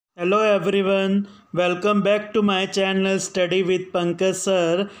Hello everyone, welcome back to my channel Study with Pankaj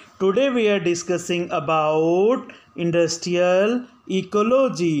sir. Today we are discussing about industrial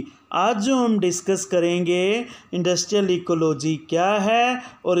ecology. आज जो हम discuss करेंगे industrial ecology क्या है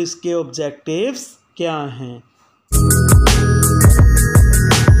और इसके ऑब्जेक्टिव्स क्या हैं।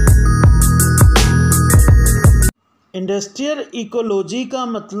 इंडस्ट्रियल इकोलॉजी का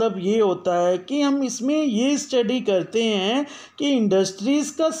मतलब ये होता है कि हम इसमें ये स्टडी करते हैं कि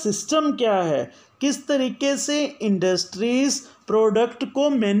इंडस्ट्रीज़ का सिस्टम क्या है, किस तरीके से इंडस्ट्रीज़ प्रोडक्ट को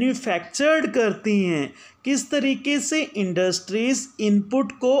मैन्युफैक्चर्ड करती हैं, किस तरीके से इंडस्ट्रीज़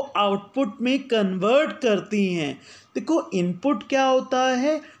इनपुट को आउटपुट में कन्वर्ट करती हैं। देखो, इनपुट क्या होता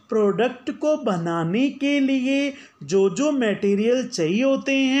है, प्रोडक्ट को बनाने के लिए जो जो मटेरियल चाहिए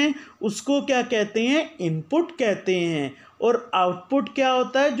होते हैं उसको क्या कहते हैं, इनपुट कहते हैं। और आउटपुट क्या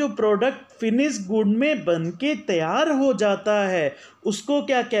होता है, जो प्रोडक्ट फिनिश गुड में बन के तैयार हो जाता है उसको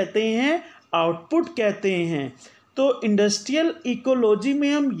क्या कहते हैं, आउटपुट कहते हैं। तो इंडस्ट्रियल इकोलॉजी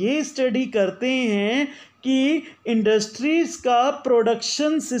में हम ये स्टडी करते हैं कि इंडस्ट्रीज़ का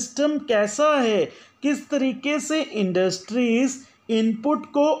प्रोडक्शन सिस्टम कैसा है, किस तरीके से इंडस्ट्रीज़ इनपुट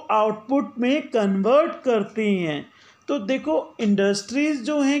को आउटपुट में कन्वर्ट करती हैं। तो देखो, इंडस्ट्रीज़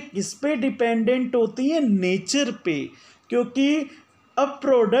जो हैं किस पे डिपेंडेंट होती हैं, नेचर पे, क्योंकि अब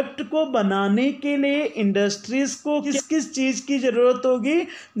प्रोडक्ट को बनाने के लिए इंडस्ट्रीज़ को किस किस चीज़ की ज़रूरत होगी,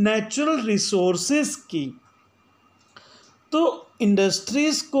 नेचुरल रिसोर्सेज की। तो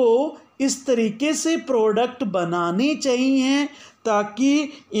इंडस्ट्रीज़ को इस तरीके से प्रोडक्ट बनाने चाहिए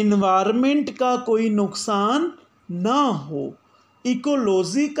ताकि इन्वायरमेंट का कोई नुकसान ना हो।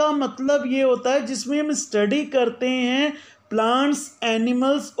 इकोलॉजी का मतलब ये होता है जिसमें हम स्टडी करते हैं प्लांट्स,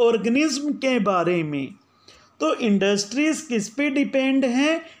 एनिमल्स, ऑर्गेनिज्म के बारे में। तो इंडस्ट्रीज़ किस पे डिपेंड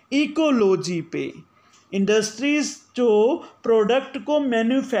हैं, इकोलॉजी पे। इंडस्ट्रीज़ जो प्रोडक्ट को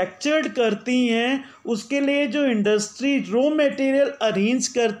मैन्युफैक्चर्ड करती हैं उसके लिए जो इंडस्ट्री रॉ मटेरियल अरेंज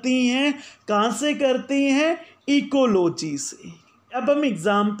करती हैं, कहाँ से करती हैं, इकोलॉजी से। अब हम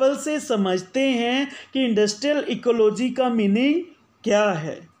एग्जाम्पल से समझते हैं कि इंडस्ट्रियल इकोलॉजी का मीनिंग क्या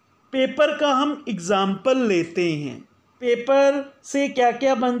है। पेपर का हम एग्जाम्पल लेते हैं। पेपर से क्या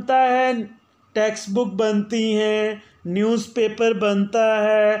क्या बनता है, टेक्स्ट बुक बनती हैं, न्यूज़पेपर बनता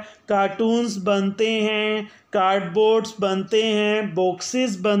है, कार्टून्स बनते हैं, कार्डबोर्ड्स बनते हैं,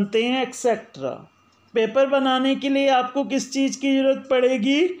 बॉक्सेस बनते हैं, एक्सेट्रा। पेपर बनाने के लिए आपको किस चीज़ की ज़रूरत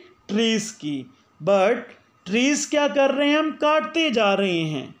पड़ेगी, ट्रीज़ की। बट ट्रीज़ क्या कर रहे हैं, हम काटते जा रहे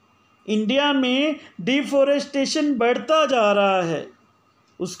हैं। इंडिया में डिफॉरेस्टेशन बढ़ता जा रहा है।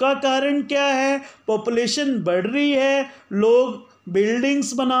 उसका कारण क्या है, पॉपुलेशन बढ़ रही है, लोग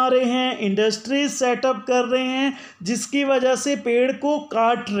बिल्डिंग्स बना रहे हैं, इंडस्ट्रीज सेटअप कर रहे हैं, जिसकी वजह से पेड़ को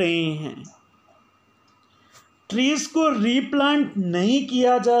काट रहे हैं। ट्रीज़ को रीप्लांट नहीं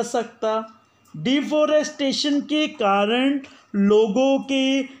किया जा सकता। डिफॉरेस्टेशन के कारण लोगों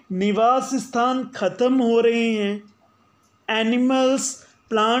के निवास स्थान खत्म हो रहे हैं, एनिमल्स,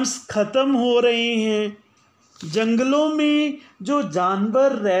 प्लांट्स खत्म हो रहे हैं, जंगलों में जो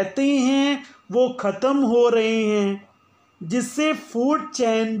जानवर रहते हैं वो खत्म हो रहे हैं, जिससे फूड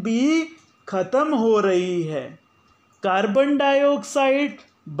चेन भी खत्म हो रही है, कार्बन डाइऑक्साइड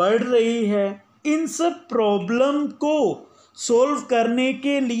बढ़ रही है। इन सब प्रॉब्लम को सॉल्व करने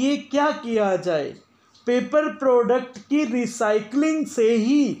के लिए क्या किया जाए, पेपर प्रोडक्ट की रिसाइकलिंग से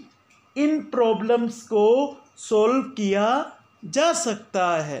ही इन प्रॉब्लम्स को सॉल्व किया जा सकता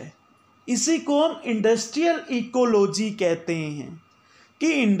है। इसी को हम इंडस्ट्रियल इकोलॉजी कहते हैं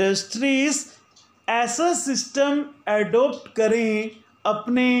कि इंडस्ट्रीज ऐसा सिस्टम एडॉप्ट करें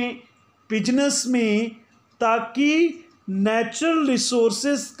अपने बिजनेस में ताकि नेचुरल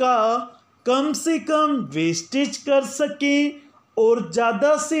रिसोर्सेज का कम से कम वेस्टेज कर सकें और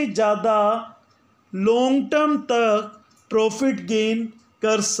ज़्यादा से ज़्यादा लॉन्ग टर्म तक प्रॉफिट गेन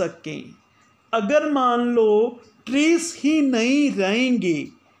कर सकें। अगर मान लो ट्रीज ही नहीं रहेंगे,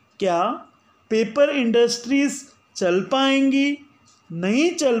 क्या पेपर इंडस्ट्रीज चल पाएंगी, नहीं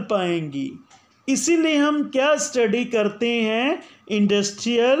चल पाएंगी। इसीलिए हम क्या स्टडी करते हैं,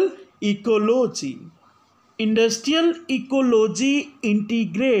 industrial ecology. Industrial ecology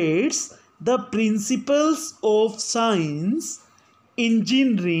integrates the principles of science,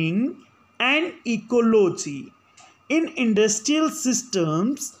 engineering and ecology in industrial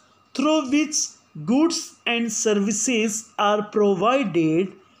systems through which goods and services are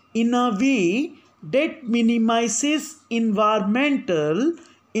provided in a way that minimizes environmental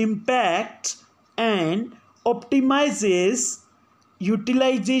impact and optimizes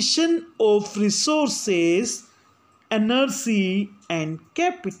utilization of resources, energy and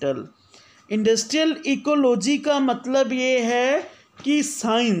capital। Industrial ecology का मतलब ये है कि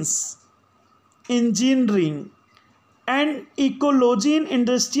science, engineering and ecology in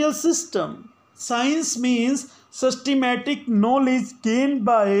industrial system. Science means systematic knowledge gained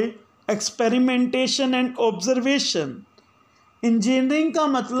by experimentation and observation. Engineering का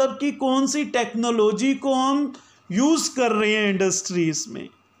मतलब कि कौन सी technology को हम यूज़ कर रहे हैं इंडस्ट्रीज़ में।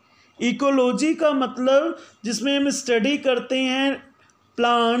 इकोलॉजी का मतलब जिसमें हम स्टडी करते हैं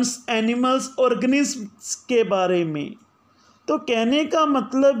प्लांट्स, एनिमल्स, ऑर्गेनिज्म्स के बारे में। तो कहने का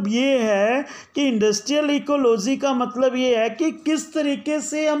मतलब ये है कि इंडस्ट्रियल इकोलॉजी का मतलब ये है कि किस तरीके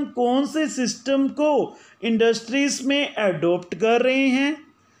से हम कौन से सिस्टम को इंडस्ट्रीज़ में एडॉप्ट कर रहे हैं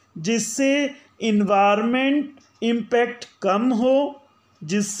जिससे इन्वायरमेंट इम्पैक्ट कम हो,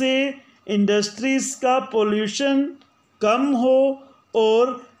 जिससे इंडस्ट्रीज़ का पोल्यूशन कम हो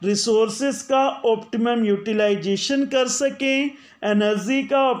और रिसोर्सेज का ऑप्टिमम यूटिलाइजेशन कर सकें, एनर्जी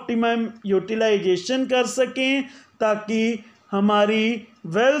का ऑप्टिमम यूटिलाइजेशन कर सकें, ताकि हमारी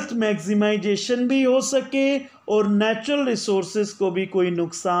वेल्थ मैक्सिमाइजेशन भी हो सके और नेचुरल रिसोर्सेज को भी कोई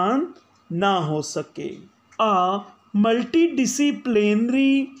नुकसान ना हो सके। A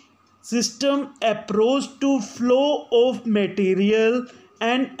multidisciplinary system approach to flow of material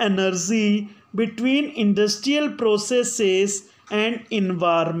and energy between industrial processes and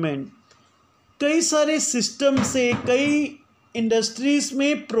environment. कई सारे सिस्टम से कई इंडस्ट्रीज़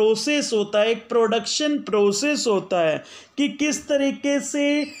में प्रोसेस होता है, एक प्रोडक्शन प्रोसेस होता है कि किस तरीके से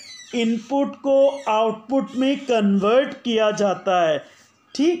इनपुट को आउटपुट में कन्वर्ट किया जाता है।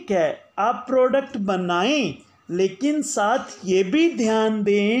 ठीक है, आप प्रोडक्ट बनाएं लेकिन साथ ये भी ध्यान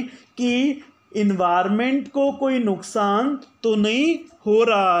दें कि इन्वायरमेंट को कोई नुकसान तो नहीं हो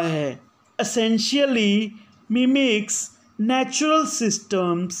रहा है। Essentially mimics natural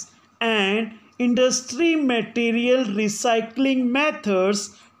systems and industry material recycling methods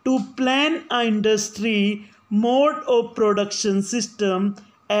to plan a industry mode of production system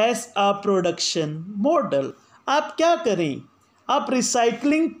as a production model. आप क्या करें? आप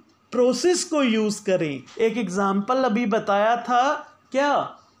रिसाइकलिंग प्रोसेस को यूज़ करें। एक एग्जांपल अभी बताया था क्या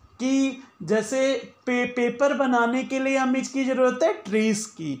कि जैसे पेपर बनाने के लिए हमें इसकी ज़रूरत है ट्रीज़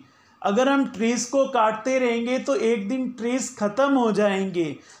की। अगर हम ट्रीज़ को काटते रहेंगे तो एक दिन ट्रीज़ ख़त्म हो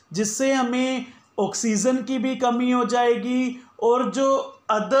जाएंगे, जिससे हमें ऑक्सीजन की भी कमी हो जाएगी और जो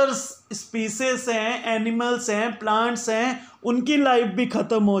अदर्स स्पीसीज हैं, एनिमल्स हैं, प्लांट्स हैं, उनकी लाइफ भी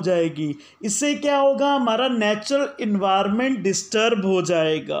ख़त्म हो जाएगी। इससे क्या होगा? हमारा नेचुरल इन्वायरमेंट डिस्टर्ब हो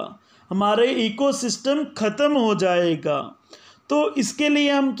जाएगा, हमारे इकोसिस्टम ख़त्म हो जाएगा। तो इसके लिए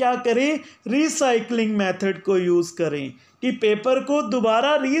हम क्या करें? रिसाइकलिंग मेथड को यूज़ करें कि पेपर को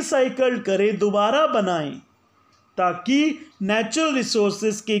दोबारा रिसाइकल करें, दोबारा बनाएं, ताकि नेचुरल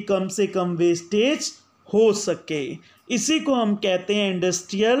रिसोर्सेज की कम से कम वेस्टेज हो सके। इसी को हम कहते हैं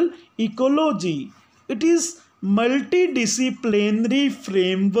industrial ecology. It is multidisciplinary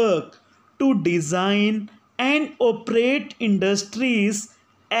framework to design and operate industries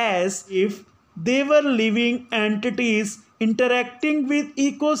as if they were living entities interacting with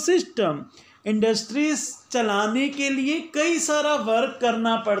ecosystem. Industries चलाने के लिए कई सारा वर्क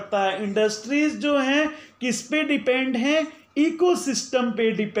करना पड़ता है। इंडस्ट्रीज जो हैं किस पे डिपेंड हैं? इकोसिस्टम पे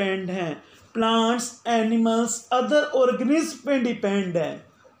डिपेंड हैं, प्लांट्स, एनिमल्स, अदर ऑर्गेनिज्म पे डिपेंड है।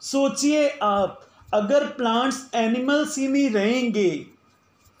 सोचिए आप, अगर प्लांट्स, एनिमल्स ही नहीं रहेंगे,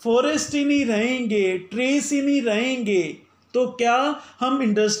 फॉरेस्ट ही नहीं रहेंगे, ट्रीज ही नहीं रहेंगे, तो क्या हम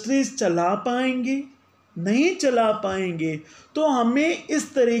इंडस्ट्रीज चला पाएंगे? नहीं चला पाएंगे। तो हमें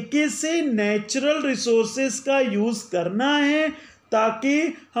इस तरीके से नेचुरल रिसोर्सेज का यूज़ करना है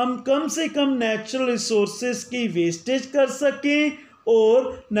ताकि हम कम से कम नेचुरल रिसोर्सेज की वेस्टेज कर सकें और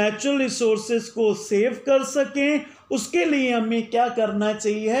नेचुरल रिसोर्सेज को सेव कर सकें। उसके लिए हमें क्या करना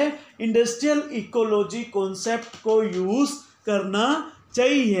चाहिए? इंडस्ट्रियल इकोलॉजी कॉन्सेप्ट को यूज़ करना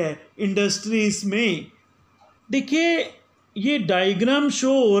चाहिए इंडस्ट्रीज़ में। देखिए, ये डायग्राम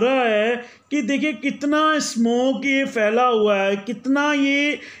शो हो रहा है कि देखिए कितना स्मोक ये फैला हुआ है, कितना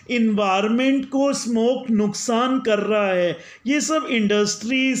ये इन्वायरमेंट को स्मोक नुकसान कर रहा है। ये सब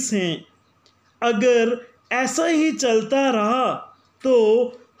इंडस्ट्रीज़ हैं। अगर ऐसा ही चलता रहा तो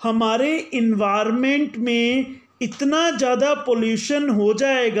हमारे इन्वायरमेंट में इतना ज़्यादा पोल्यूशन हो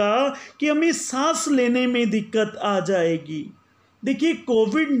जाएगा कि हमें सांस लेने में दिक्कत आ जाएगी। देखिए,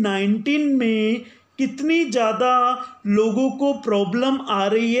 कोविड-19 में कितनी ज़्यादा लोगों को प्रॉब्लम आ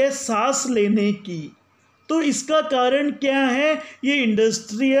रही है सांस लेने की। तो इसका कारण क्या है? ये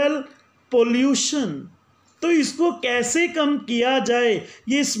इंडस्ट्रियल पोल्यूशन। तो इसको कैसे कम किया जाए?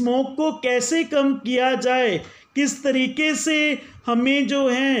 ये स्मोक को कैसे कम किया जाए? किस तरीके से हमें जो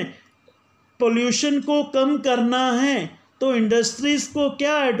है पोल्यूशन को कम करना है? तो इंडस्ट्रीज को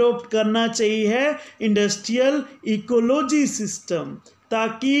क्या अडॉप्ट करना चाहिए है, इंडस्ट्रियल इकोलॉजी सिस्टम,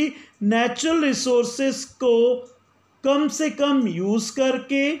 ताकि नेचुरल रिसोर्सेस को कम से कम यूज़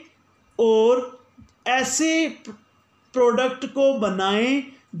करके और ऐसे प्रोडक्ट को बनाएं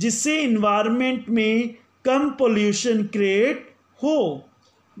जिससे इन्वायरमेंट में कम पोल्यूशन क्रिएट हो।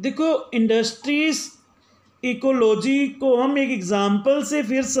 देखो, इंडस्ट्रीज इकोलॉजी को हम एक एग्जांपल से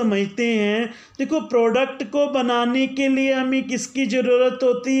फिर समझते हैं। देखो, प्रोडक्ट को बनाने के लिए हमें किसकी ज़रूरत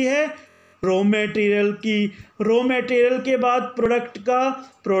होती है, रॉ मटेरियल की। रॉ मटेरियल के बाद प्रोडक्ट का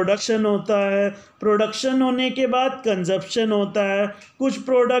प्रोडक्शन होता है, प्रोडक्शन होने के बाद कंजप्शन होता है, कुछ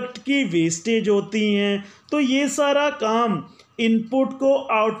प्रोडक्ट की वेस्टेज होती हैं। तो ये सारा काम इनपुट को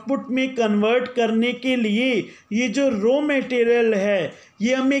आउटपुट में कन्वर्ट करने के लिए ये जो रॉ मटेरियल है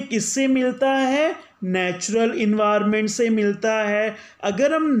ये हमें किससे मिलता है, नेचुरल इन्वायरमेंट से मिलता है।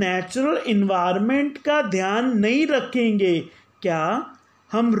 अगर हम नेचुरल इन्वायरमेंट का ध्यान नहीं रखेंगे, क्या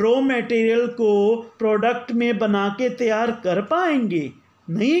हम रॉ मटेरियल को प्रोडक्ट में बना के तैयार कर पाएंगे?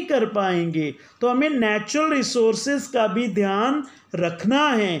 नहीं कर पाएंगे। तो हमें नेचुरल रिसोर्सेज का भी ध्यान रखना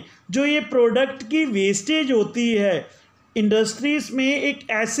है। जो ये प्रोडक्ट की वेस्टेज होती है, इंडस्ट्रीज में एक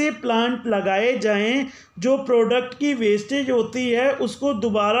ऐसे प्लांट लगाए जाएं जो प्रोडक्ट की वेस्टेज होती है उसको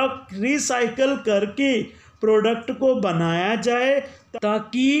दोबारा रिसाइकल करके प्रोडक्ट को बनाया जाए,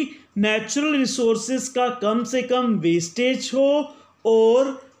 ताकि नेचुरल रिसोर्सेज का कम से कम वेस्टेज हो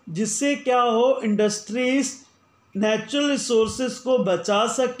और जिससे क्या हो, इंडस्ट्रीज नेचुरल रिसोर्सेज को बचा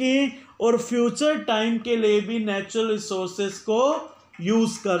सकें और फ्यूचर टाइम के लिए भी नेचुरल रिसोर्सेज को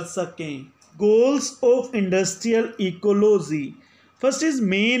यूज़ कर सकें। Goals of industrial ecology. First is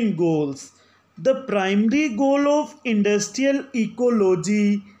main goals. The primary goal of industrial ecology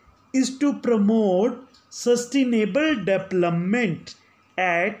is to promote sustainable development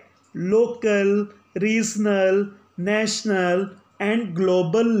at local, regional, national and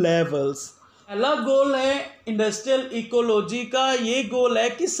global levels. पहला गोल है industrial ecology का, ये गोल है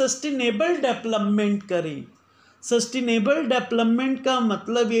कि sustainable development करें। Sustainable development का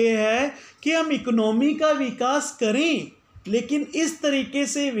मतलब ये है कि हम इकोनॉमी का विकास करें, लेकिन इस तरीके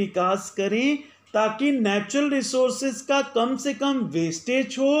से विकास करें ताकि नेचुरल रिसोर्सेज का कम से कम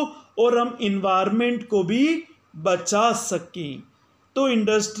वेस्टेज हो और हम इन्वायरमेंट को भी बचा सकें। तो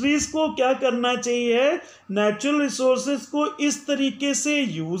इंडस्ट्रीज़ को क्या करना चाहिए, नेचुरल रिसोर्सेज को इस तरीके से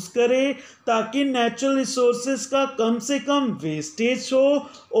यूज़ करें ताकि नेचुरल रिसोर्सेज का कम से कम वेस्टेज हो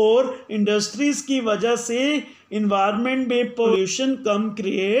और इंडस्ट्रीज़ की वजह से इन्वायरमेंट में पोल्यूशन कम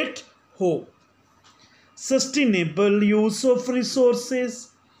क्रिएट हो। Sustainable use of resources,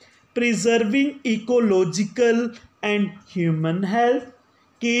 preserving ecological and human health,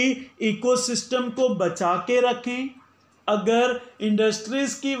 कि इकोसिस्टम को बचा के रखें। अगर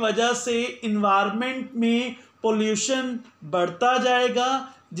इंडस्ट्रीज़ की वजह से इन्वायरमेंट में पोल्यूशन बढ़ता जाएगा,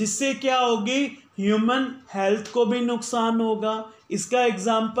 जिससे क्या होगी, ह्यूमन हेल्थ को भी नुकसान होगा। इसका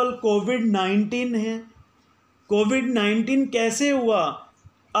एग्जाम्पल कोविड-19 है। कोविड-19 कैसे हुआ,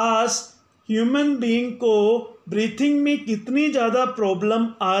 आज ह्यूमन बीइंग को ब्रीथिंग में कितनी ज़्यादा प्रॉब्लम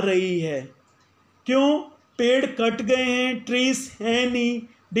आ रही है। क्यों? पेड़ कट गए हैं, ट्रीज हैं नहीं,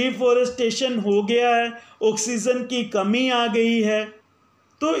 डिफॉरेस्टेशन हो गया है, ऑक्सीजन की कमी आ गई है।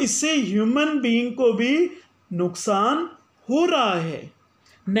 तो इससे ह्यूमन बीइंग को भी नुकसान हो रहा है।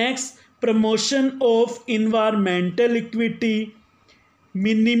 Next, promotion of environmental equity,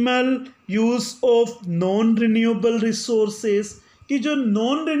 minimal use of non renewable resources, कि जो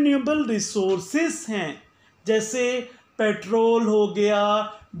नॉन रिन्यूएबल रिसोर्सेज हैं जैसे पेट्रोल हो गया,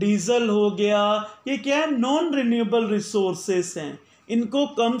 डीजल हो गया, ये क्या है, नॉन रिन्यूएबल रिसोर्सेज हैं, इनको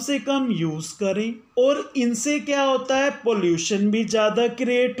कम से कम यूज़ करें। और इनसे क्या होता है, पोल्यूशन भी ज़्यादा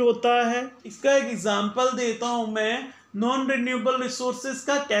क्रिएट होता है। इसका एक एग्जांपल देता हूँ मैं, नॉन रिन्यूएबल रिसोर्सेज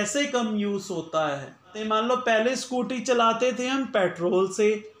का कैसे कम यूज़ होता है। मान लो पहले स्कूटी चलाते थे हम पेट्रोल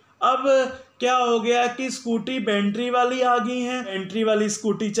से, अब क्या हो गया कि स्कूटी बैटरी वाली आ गई हैं, बैटरी वाली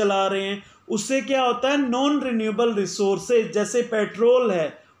स्कूटी चला रहे हैं। उससे क्या होता है, नॉन रिन्यूएबल रिसोर्सेज जैसे पेट्रोल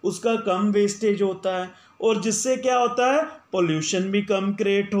है उसका कम वेस्टेज होता है और जिससे क्या होता है, पोल्यूशन भी कम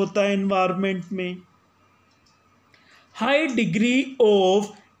क्रिएट होता है इन्वायरमेंट में। High degree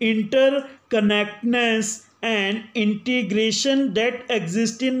of इंटरकनेक्टनेस and integration that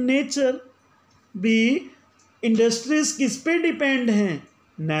exist in nature, भी इंडस्ट्रीज किस पे डिपेंड हैं,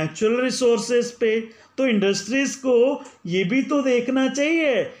 नेचुरल रिसोर्सेज पे। तो इंडस्ट्रीज को ये भी तो देखना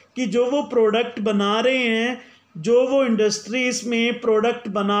चाहिए कि जो वो प्रोडक्ट बना रहे हैं, जो वो इंडस्ट्रीज में प्रोडक्ट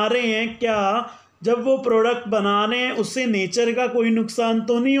बना रहे हैं, क्या जब वो प्रोडक्ट बना रहे हैं उससे नेचर का कोई नुकसान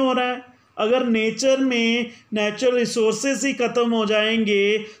तो नहीं हो रहा है। अगर नेचर में नेचुरल रिसोर्सेज ही ख़त्म हो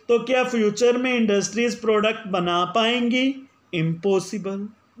जाएंगे तो क्या फ्यूचर में इंडस्ट्रीज प्रोडक्ट बना पाएंगी? Impossible.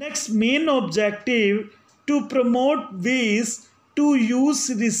 Next, main objective to promote waste to use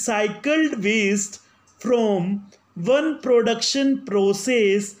recycled waste from one production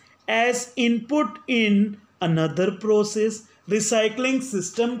process as input in another process. Recycling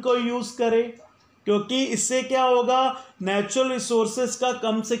system को यूज़ करें, क्योंकि इससे क्या होगा, नेचुरल रिसोर्सेज का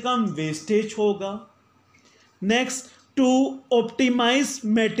कम से कम वेस्टेज होगा। Next, to optimise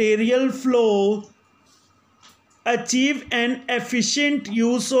material flow, achieve N efficient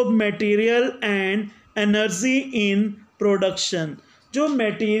use of material and energy in production. जो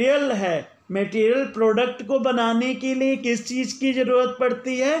मटेरियल है, मटेरियल प्रोडक्ट को बनाने के लिए किस चीज़ की ज़रूरत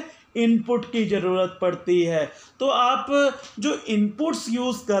पड़ती है? इनपुट की ज़रूरत पड़ती है। तो आप जो इनपुट्स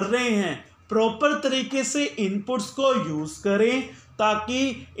यूज़ कर रहे हैं, प्रॉपर तरीके से इनपुट्स को यूज़ करें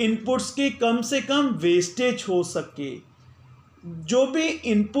ताकि इनपुट्स की कम से कम वेस्टेज हो सके। जो भी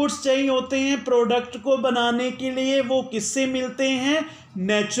इनपुट्स चाहिए होते हैं प्रोडक्ट को बनाने के लिए, वो किससे मिलते हैं?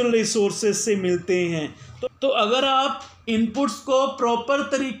 नेचुरल रिसोर्सेज से मिलते हैं। तो अगर आप इनपुट्स को प्रॉपर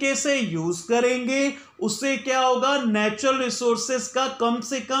तरीके से यूज़ करेंगे, उससे क्या होगा, नेचुरल रिसोर्सेज का कम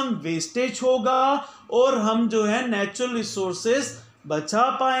से कम वेस्टेज होगा और हम जो है नेचुरल रिसोर्सेज बचा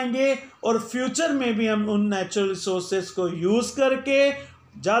पाएंगे और फ्यूचर में भी हम उन नेचुरल रिसोर्सेज को यूज़ करके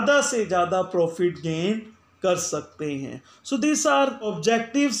ज़्यादा से ज़्यादा प्रॉफिट गेन कर सकते हैं। So this are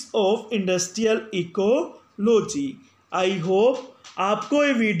objectives of industrial ecology. I hope आपको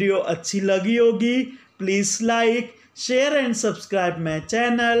ये वीडियो अच्छी लगी होगी। Please like, share and subscribe my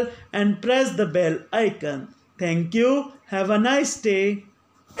channel and press the bell icon. Thank you. Have a nice day.